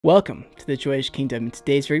Welcome to the Joyage Kingdom. In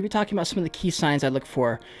today's video, we're talking about some of the key signs I look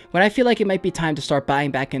for when I feel like it might be time to start buying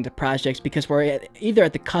back into projects because we're either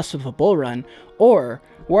at the cusp of a bull run or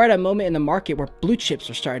we're at a moment in the market where blue chips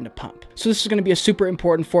are starting to pump. So this is going to be a super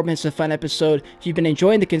important 4 minutes of fun episode. If you've been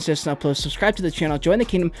enjoying the consistent uploads, subscribe to the channel, join the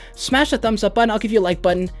kingdom, smash the thumbs up button. I'll give you a like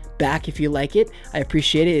button back if you like it. I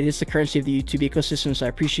appreciate it. It is the currency of the YouTube ecosystem, so I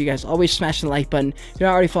appreciate you guys always smashing the like button. If you're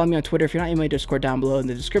not already following me on Twitter, if you're not in my Discord, down below in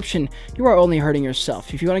the description, you are only hurting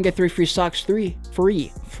yourself. If you want to get three free stocks, free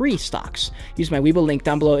stocks, use my Webull link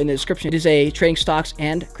down below in the description. It is a trading stocks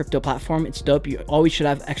and crypto platform. It's dope. You always should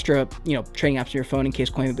have extra, trading apps on your phone in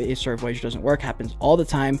case Coinbase or Voyager doesn't work. Happens all the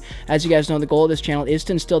time. As you guys know, the goal of this channel is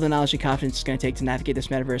to instill the knowledge and confidence it's going to take to navigate this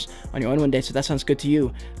metaverse on your own one day. So if that sounds good to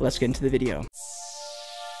you, let's get into the video.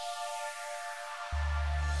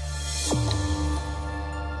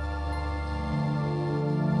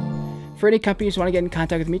 For any companies who want to get in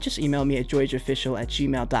contact with me, just email me at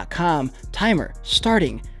joyageofficial@gmail.com. Timer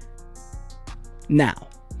starting now.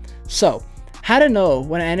 So, how to know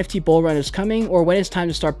when an NFT bull run is coming or when it's time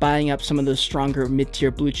to start buying up some of those stronger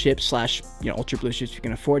mid-tier blue chips slash, ultra blue chips if you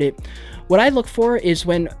can afford it. What I look for is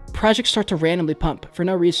when projects start to randomly pump for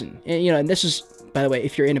no reason. And this is, by the way,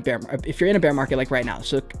 if you're in a bear market like right now.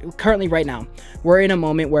 So currently right now, we're in a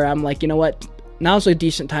moment where I'm like, you know what? Now's a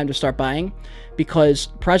decent time to start buying because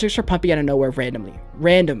projects are pumping out of nowhere randomly.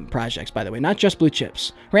 Random projects, by the way, not just blue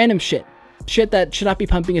chips. Random shit. Shit that should not be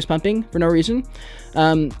pumping is pumping for no reason.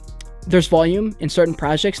 There's volume in certain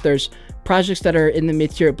projects. There's projects that are in the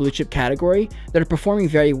mid-tier blue chip category that are performing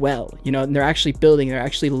very well. And they're actually building, they're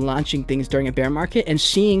actually launching things during a bear market and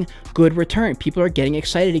seeing good return. People are getting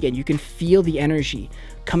excited again. You can feel the energy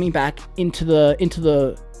coming back into the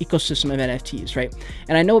ecosystem of NFTs, right?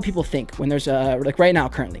 And I know what people think when there's like right now,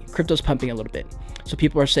 currently, crypto's pumping a little bit. So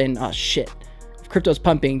people are saying, oh shit, if crypto's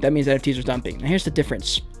pumping, that means NFTs are dumping. Now here's the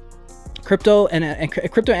difference. Crypto and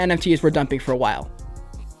NFTs were dumping for a while.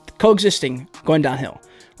 Coexisting, going downhill,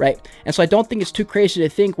 right? And so I don't think it's too crazy to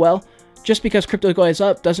think, well, just because crypto goes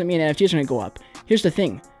up doesn't mean NFTs are going to go up. Here's the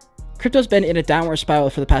thing. Crypto's been in a downward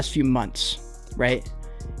spiral for the past few months, right?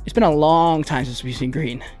 It's been a long time since we've seen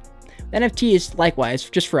green. NFTs, likewise,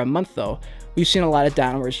 just for a month though, we've seen a lot of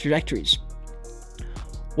downward trajectories.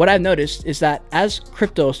 What I've noticed is that as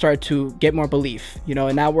crypto started to get more belief,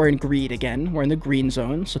 and now we're in greed again, we're in the green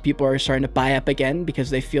zone, so people are starting to buy up again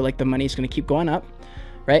because they feel like the money is going to keep going up,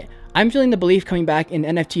 right? I'm feeling the belief coming back in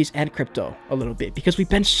NFTs and crypto a little bit because we've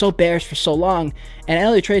been so bearish for so long, and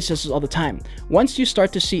LA Trade says this all the time. Once you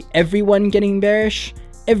start to see everyone getting bearish,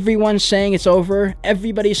 everyone saying it's over,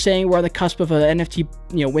 everybody's saying we're on the cusp of an NFT,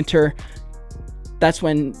 winter, that's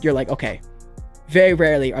when you're like, okay, very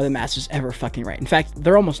rarely are the masses ever fucking right. In fact,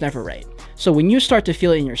 they're almost never right. So when you start to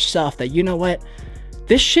feel it in yourself that, you know what,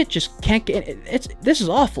 this shit just can't get, this is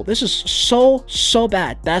awful. This is so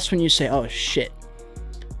bad. That's when you say, oh shit.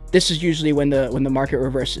 This is usually when the market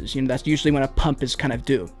reverses. That's usually when a pump is kind of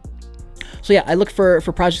due. So yeah, I look for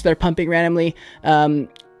projects that are pumping randomly.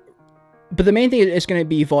 But the main thing is going to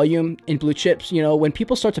be volume in blue chips. When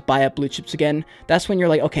people start to buy up blue chips again, that's when you're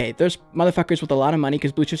like, okay, there's motherfuckers with a lot of money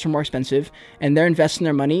because blue chips are more expensive and they're investing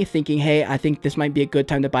their money thinking, hey, I think this might be a good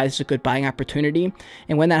time to buy. This is a good buying opportunity.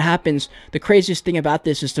 And when that happens, the craziest thing about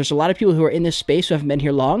this is there's a lot of people who are in this space who haven't been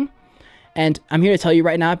here long. And I'm here to tell you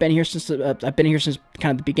right now, I've been here since kind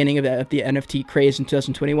of the beginning of the NFT craze in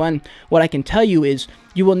 2021. What I can tell you is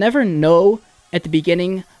you will never know at the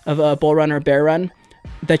beginning of a bull run or a bear run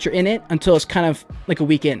that you're in it until it's kind of like a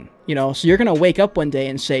week in, So you're going to wake up one day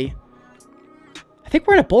and say, I think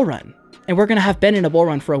we're in a bull run. And we're going to have been in a bull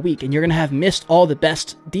run for a week. And you're going to have missed all the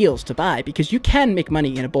best deals to buy because you can make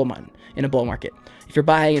money in a bull market. If you're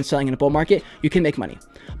buying and selling in a bull market, you can make money.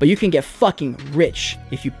 But you can get fucking rich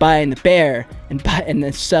if you buy in the bear and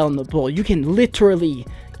then sell in the bull. You can literally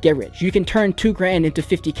get rich. You can turn 2 grand into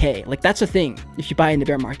 50K. Like, that's a thing if you buy in the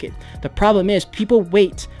bear market. The problem is people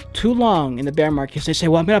wait too long in the bear market because they say,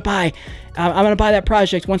 well, I'm going to buy that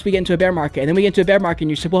project once we get into a bear market. And then we get into a bear market and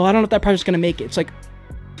you say, well, I don't know if that project's going to make it. It's like,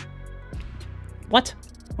 what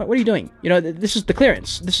are you doing? This is the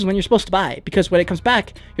clearance. This is when you're supposed to buy because when it comes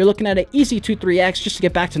back, you're looking at an easy 2-3x just to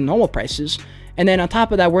get back to normal prices. And then on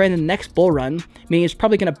top of that, we're in the next bull run, meaning it's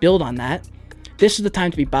probably going to build on that. This is the time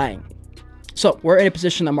to be buying. So we're in a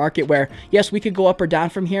position in the market where, yes, we could go up or down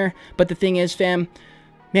from here. But the thing is, fam,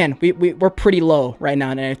 man, we're pretty low right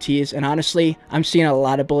now in NFTs, and honestly, I'm seeing a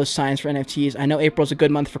lot of bullish signs for NFTs. I know April's a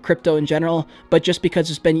good month for crypto in general, but just because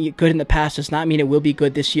it's been good in the past does not mean it will be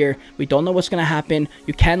good this year. We don't know what's going to happen.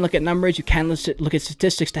 You can look at numbers, you can look at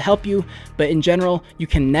statistics to help you, but in general, you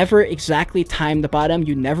can never exactly time the bottom.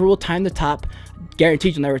 You never will time the top.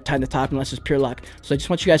 Guaranteed you'll never time the top unless it's pure luck. So I just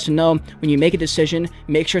want you guys to know, when you make a decision,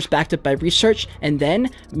 make sure it's backed up by research, and then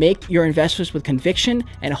make your investments with conviction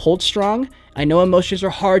and hold strong. I know emotions are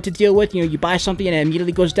hard to deal with. You know, you buy something and it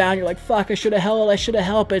immediately goes down. You're like, fuck, I should have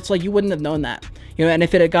held. But it's like, you wouldn't have known that. You know, and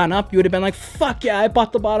if it had gone up, you would have been like, fuck yeah, I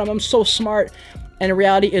bought the bottom. I'm so smart. And the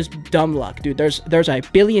reality is dumb luck, dude. There's a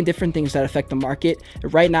billion different things that affect the market.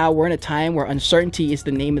 Right now, we're in a time where uncertainty is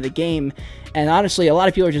the name of the game. And honestly, a lot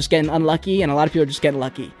of people are just getting unlucky, and a lot of people are just getting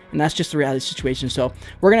lucky. And that's just the reality of the situation. So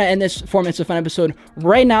we're going to end this 4 minutes of fun episode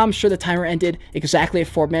right now. I'm sure the timer ended exactly at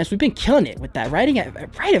 4 minutes. We've been killing it with that. Right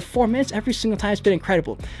at 4 minutes every single time. It's been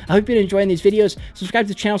incredible. I hope you've been enjoying these videos. Subscribe to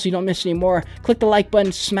the channel so you don't miss any more. Click the like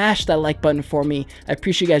button. Smash that like button for me. I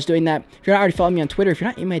appreciate you guys doing that. If you're not already following me on Twitter, if you're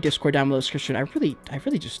not in my Discord down below the description, I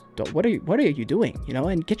really just don't. What are you doing? You know,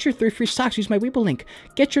 and get your 3 free socks. Use my Weeble link.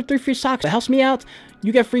 Get your 3 free socks. It helps me out.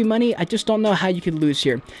 You get free money. I just don't know how you could lose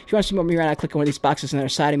here. If you want to see more of me right now, click on one of these boxes on the other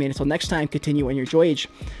side of me. And until next time, continue on your Joyage.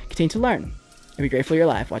 Continue to learn and be grateful you're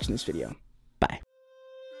alive watching this video.